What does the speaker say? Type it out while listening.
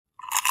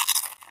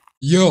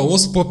Yo,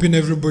 what's poppin'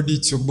 everybody?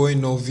 It's your boy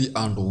Novi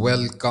and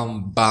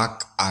welcome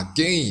back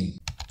again.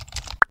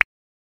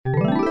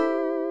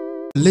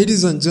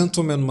 Ladies and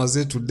gentlemen,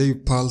 mazee, today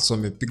Pulse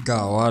wamepiga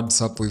awards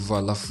hapo hivyo,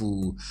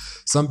 alafu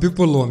some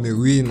people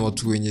wamewin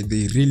watu wenye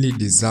they really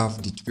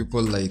deserved it.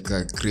 People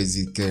like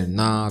Crazy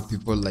Kena,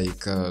 people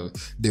like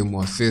Demo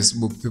wa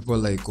Facebook, people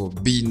like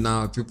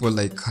Obina, people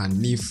like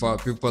Hanifa,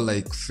 people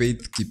like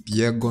Faith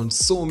Kipyegon,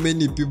 so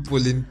many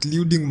people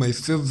including my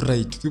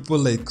favorite, people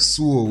like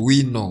Suo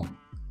Wino.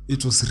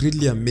 It was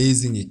really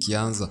amazing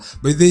ikianza.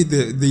 But they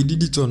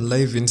did it on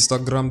live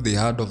Instagram. They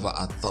had over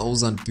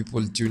 1,000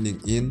 people tuning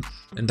in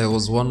and I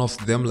was one of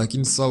them.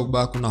 Lakini sasa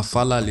ubaya kuna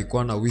fala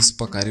alikuwa na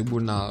whisper karibu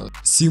na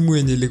simu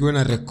yenye ilikuwa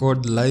na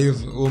record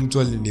live. Huyo mtu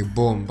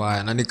aliniboa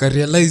mbaya na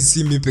nikarealize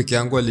si mimi peke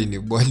yangu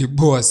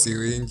aliboa si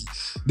wengi.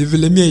 Ni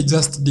vile mimi I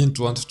just didn't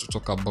want to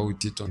talk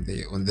about it on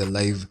the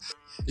live.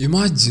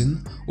 Imagine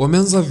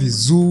wameanza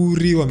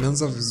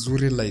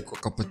vizuri like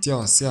wakapatia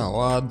wase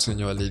awards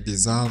wenye wale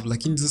deserve,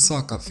 lakini sasa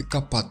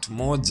wakafika part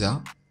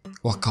moja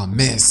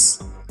wakamess.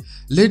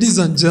 Ladies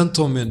and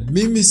gentlemen,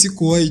 mimi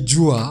sikuwahi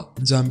jua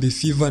Njambi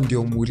Fever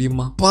ndio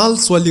Murima.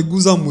 Pulse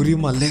waliguza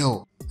Murima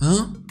leo.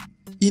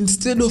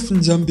 Instead of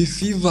Njambi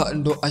Fever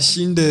ndo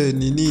ashinde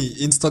nini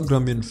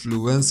Instagram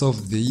influencer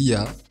of the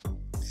year,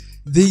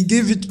 they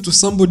gave it to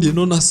somebody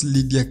known as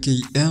Lydia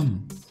K.M.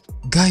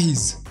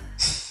 Guys,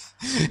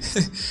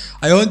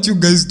 I want you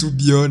guys to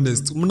be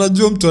honest.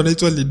 Mnajua mtu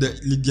anaitwa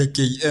Lydia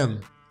K.M?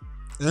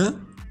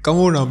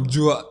 Kama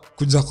unamjua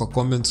kuja kwa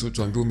comments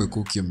utuambie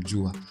umekuwa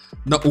ukimjua.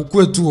 Na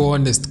ukue tu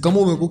honest. Kama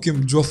umekuwa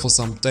ukimjua for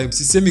some time.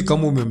 Sisemi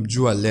kama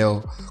umemjua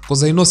leo.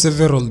 Because I know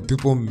several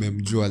people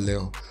mmemjua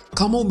leo.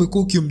 Kama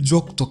umekuwa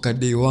ukimjua kutoka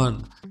day one,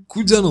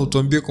 kuja na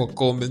utuambie kwa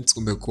comments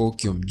umekuwa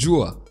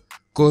ukimjua.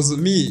 Cause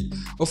me,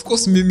 of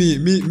course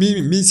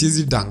mimi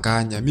siwezi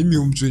danganya. Mimi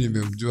mtu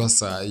nimemjua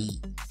saa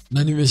hii.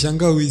 Na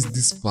nimeshangaa who is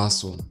this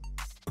person?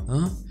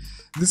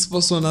 This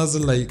person has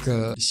like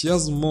she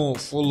has more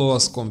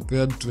followers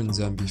compared to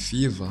Njambi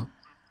Fever.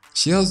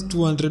 She has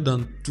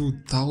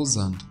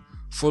 202,000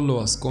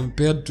 followers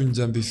compared to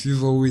Njambi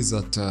Fever who is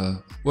at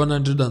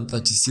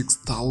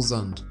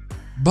 136,000.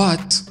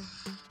 But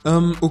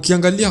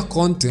ukiangalia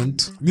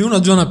content, mimi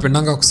unajua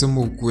napendanga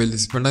kusema ukweli,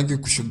 sipendangi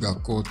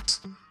kusugarcoat.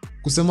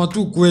 Kusema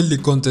tu ukweli,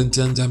 content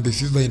ya Njambi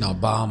Fever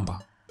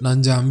inabamba. Na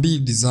Njambi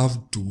deserve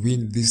to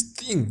win this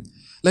thing.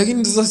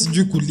 Lakini sasa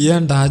sijui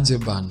kulienda aje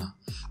bana.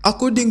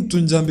 According to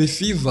Njambi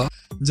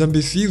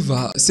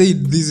Fever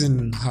said this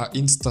in her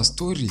Insta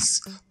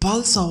stories.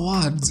 Pulse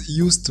Awards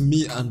used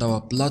me and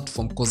our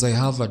platform because I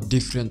have a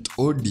different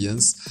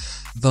audience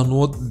than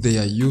what they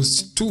are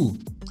used to.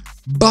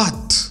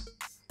 But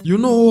you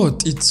know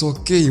what? It's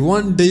okay.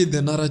 One day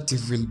the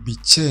narrative will be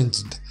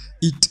changed.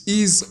 It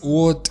is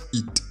what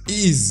it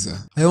is.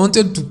 I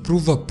wanted to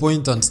prove a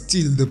point and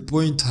still the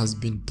point has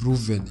been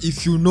proven.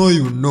 If you know,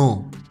 you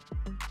know.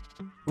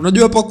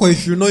 Unajua hapa kwa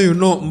if you know you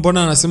know,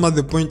 mbona anasema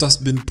the point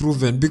has been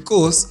proven?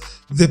 Because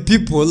the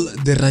people,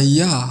 the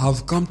raia,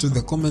 have come to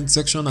the comment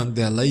section and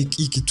they are like,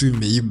 hii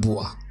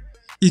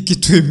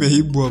kitu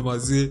imeibwa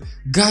mazee.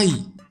 Guy,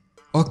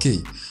 okay,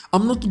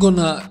 I'm not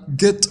gonna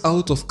get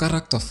out of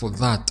character for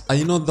that.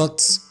 I know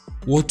that's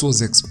what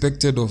was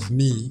expected of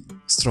me,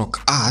 stroke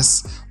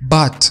us,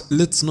 but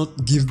let's not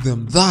give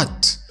them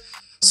that.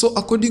 So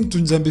according to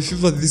Njambi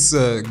Fever, this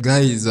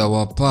guy is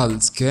our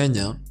pals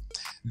Kenya.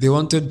 They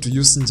wanted to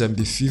use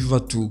Njambi Fever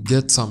to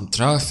get some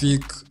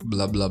traffic,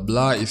 blah blah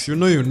blah. If you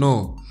know, you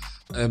know.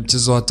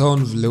 Mchezo wa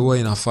town vile huwa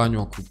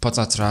inafanywa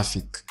kupata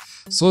traffic.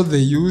 So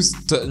they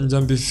used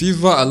Njambi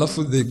Fever,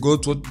 alafu they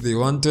got what they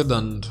wanted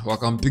and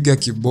wakampiga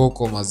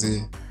kiboko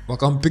mazee.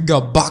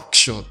 Wakampiga back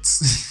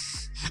shots.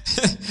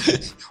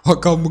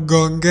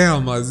 Wakamgongea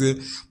mazee.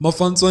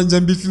 Mafans wa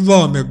Njambi Fever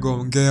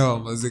wamegongea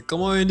mazee.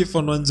 Kama wewe ni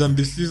fan wa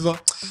Njambi Fever,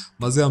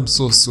 mazee, I'm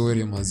so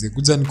sorry mazee.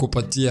 Kuja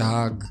nikupatie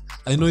hug.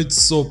 I know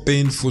it's so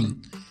painful,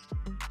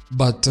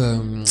 but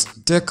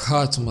take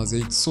heart mazee,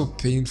 it's so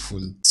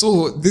painful.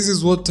 So this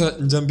is what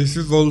Njambi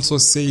Fever also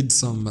said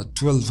some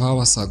 12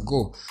 hours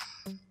ago.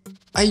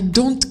 I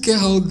don't care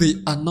how they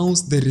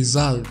announce the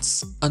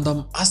results, and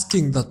I'm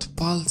asking that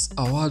Pulse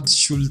Awards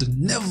should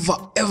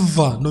never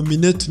ever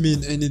nominate me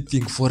in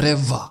anything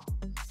forever.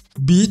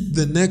 Be it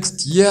the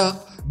next year,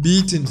 be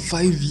it in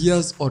 5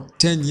 years or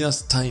 10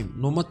 years time,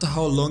 no matter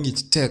how long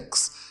it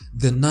takes,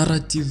 the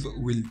narrative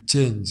will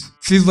change.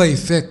 Fever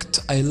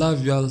effect, I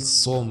love you all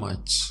so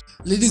much.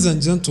 Ladies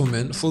and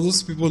gentlemen, for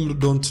those people who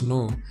don't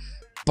know,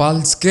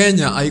 Pulse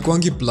Kenya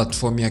haikuangi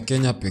platform ya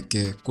Kenya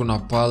pekee. Kuna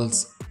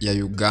Pulse ya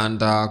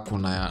Uganda,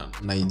 kuna ya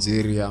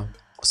Nigeria.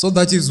 So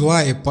that is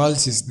why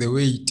Pulse is the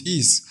way it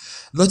is.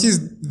 That is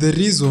the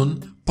reason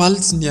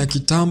Pulse ni ya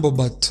kitambo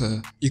but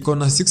iko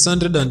na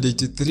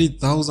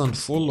 683,000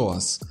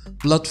 followers.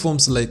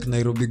 Platforms like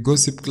Nairobi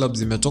Gossip Club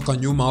zimetoka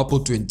nyuma hapo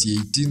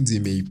 2018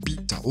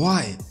 zimeipita.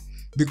 Why?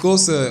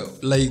 Because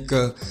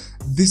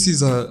this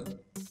is a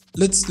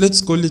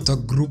let's call it a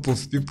group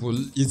of people.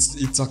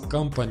 It's a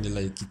company,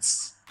 like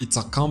it's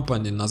a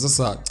company. Na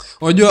sasa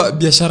unajua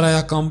biashara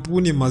ya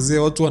kampuni mazee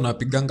watu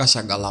wanapiganga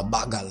shagala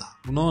bagala,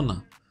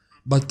 unaona.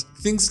 But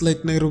things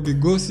like Nairobi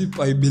gossip,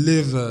 I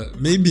believe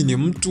maybe ni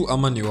mtu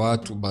ama ni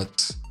watu,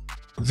 but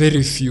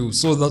very few.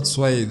 So that's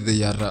why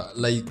they are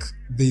like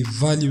they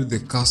value the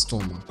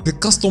customer. The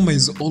customer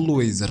is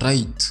always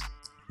right.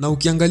 Na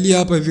ukiangalia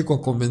hapa hivi kwa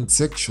comment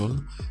section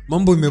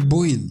mambo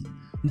imeboil.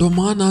 Ndo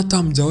maana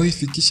hata mjawahi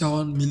fikisha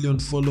 1 million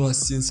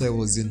followers since I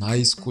was in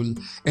high school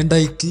and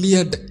I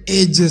cleared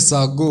ages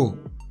ago.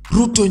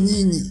 Ruto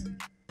nyinyi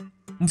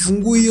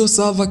mfungue hiyo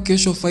server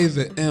kesho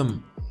 5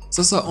 am.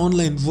 Sasa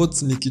online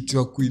votes ni kitu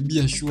ya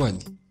kuibia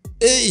surely.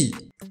 Hey,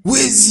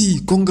 wezi,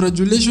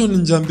 congratulations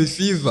Njambi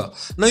fever.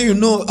 Now you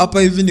know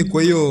hapa hivi ni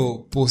kwa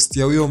hiyo post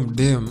ya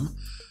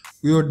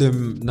huyo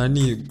dem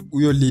nani,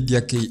 huyo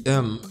Lydia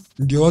K.M,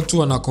 ndio watu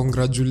wana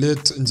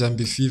congratulate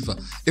Njambi fever.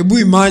 Ebu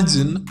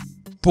imagine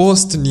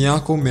post ni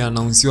yako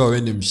umeannouncewa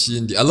wewe ni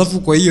mshindi.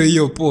 Alafu kwa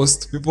hiyo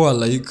post people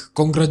are like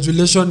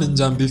congratulations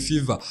Njambi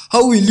fever.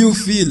 How will you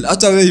feel?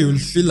 Hata wewe you'll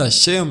feel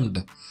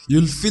ashamed.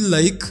 You'll feel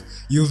like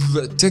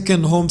you've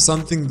taken home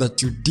something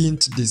that you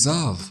didn't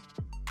deserve.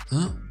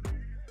 Huh?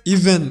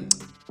 Even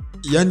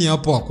yani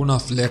hapo hakuna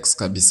flex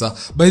kabisa.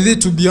 By the way,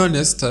 to be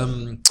honest,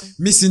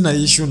 mi sina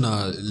issue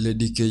na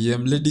Lydia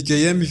K.M. Lydia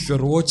K.M, if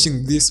you're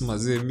watching this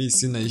mazee, mi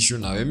sina issue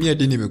na wewe. Mi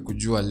hadi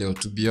nimekujua leo,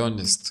 to be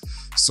honest.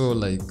 So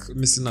like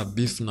mi sina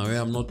beef na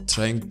wewe. I'm not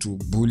trying to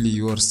bully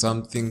you or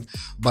something,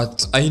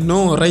 but I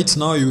know right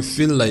now you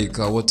feel like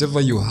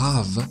whatever you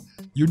have,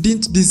 you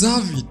didn't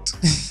deserve it.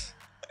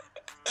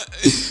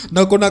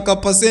 Na kuna ka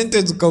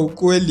percentage ka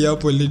ukweli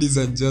hapo, ladies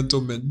and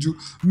gentlemen.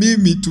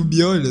 Mimi to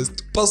be honest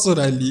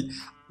personally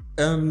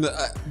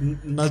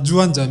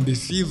najua Njambi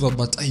fever,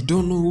 but I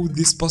don't know who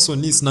this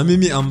person is. Na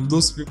mimi am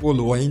those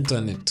people wa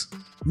internet.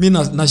 Mi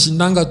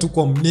nashindanga tu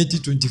kwa mneti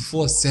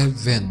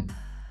 24/7.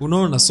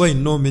 Unaona, so I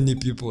know many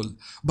people.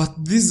 But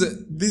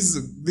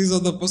this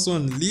other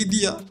person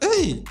Lydia,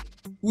 hey,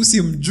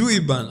 usimjui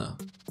bana.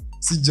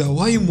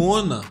 Sijawahi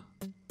muona.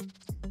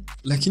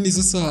 Lakini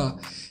sasa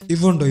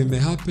hivyo ndo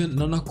imehappen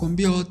na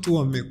nakwambia watu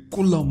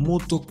wamekula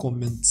moto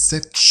comment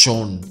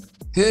section.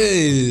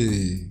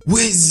 Hey,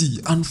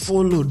 wezi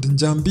unfollowed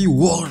Njambi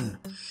won.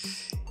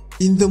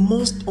 In the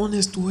most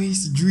honest way,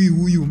 sijui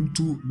huyu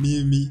mtu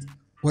mimi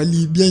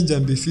waliibia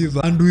Njambi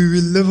fever and we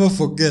will never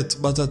forget,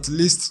 but at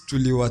least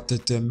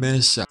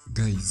tuliwatetemesha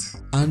guys.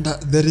 And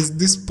there is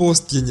this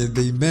post yenye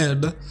they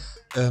made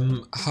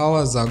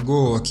hours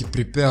ago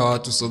wakiprepare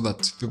watu so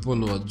that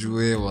people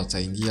wajue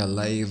wataingia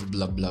live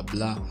bla bla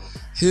bla.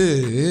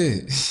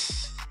 Hey.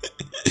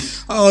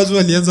 Hawa watu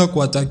walianza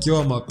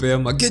kuatakiwa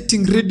mapema.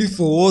 Getting ready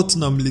for what?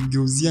 Na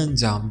mligeuzia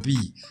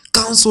Njambi.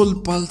 Cancel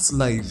Pulse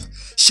live.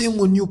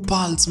 Shame on you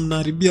Pulse,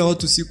 mnaribia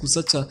watu siku,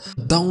 such a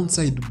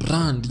downside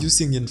brand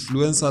using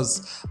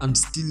influencers and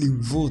stealing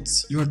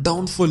votes. Your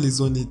downfall is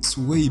on its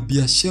way.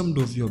 Be ashamed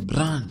of your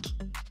brand.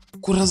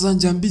 Kura za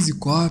Njambi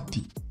ziko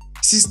wapi?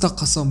 Sister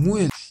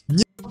Kasamuel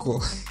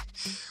nyako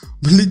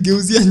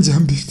mligeuzia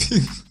Njambi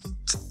fever.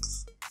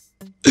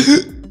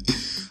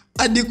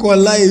 Hadi kwa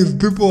live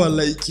people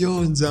were like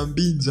yo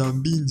Njambi.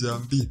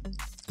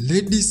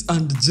 Ladies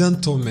and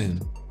gentlemen,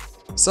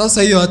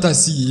 sasa hiyo hata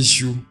si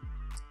issue.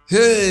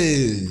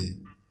 Hey,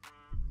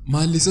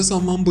 mali sasa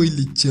mambo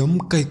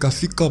ilichemka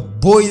ikafika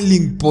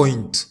boiling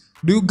point.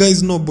 Do you guys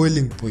know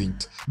boiling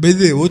point? By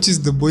the way, what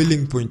is the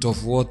boiling point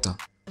of water?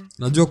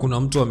 Najua kuna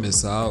mtu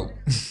amesahau.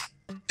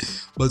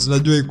 But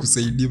najua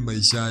ikusaidii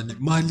maishani.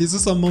 Mali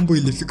sasa mambo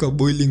ilifika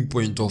boiling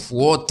point of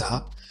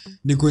water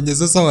ni kwenye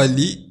sasa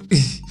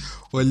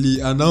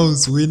wali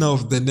announce winner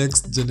of the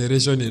next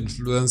generation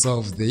influencer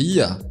of the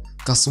year,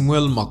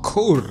 Kasmuel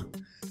Makor.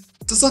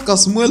 Sasa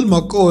Kasmuel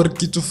Makor,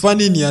 kitu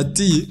funny ni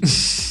ati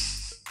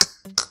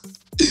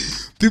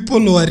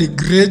people were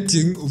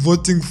regretting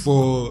voting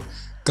for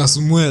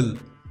Kasmuel.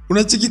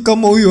 Unachiki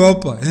kama huyo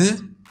hapa,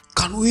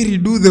 Can we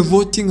redo the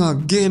voting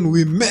again?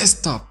 We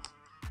messed up.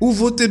 Who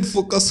voted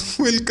for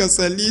Kasmuel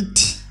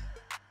Kasaliti?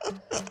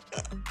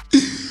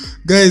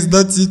 Guys,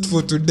 that's it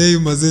for today.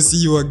 Mazee,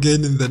 see you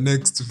again in the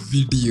next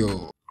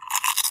video.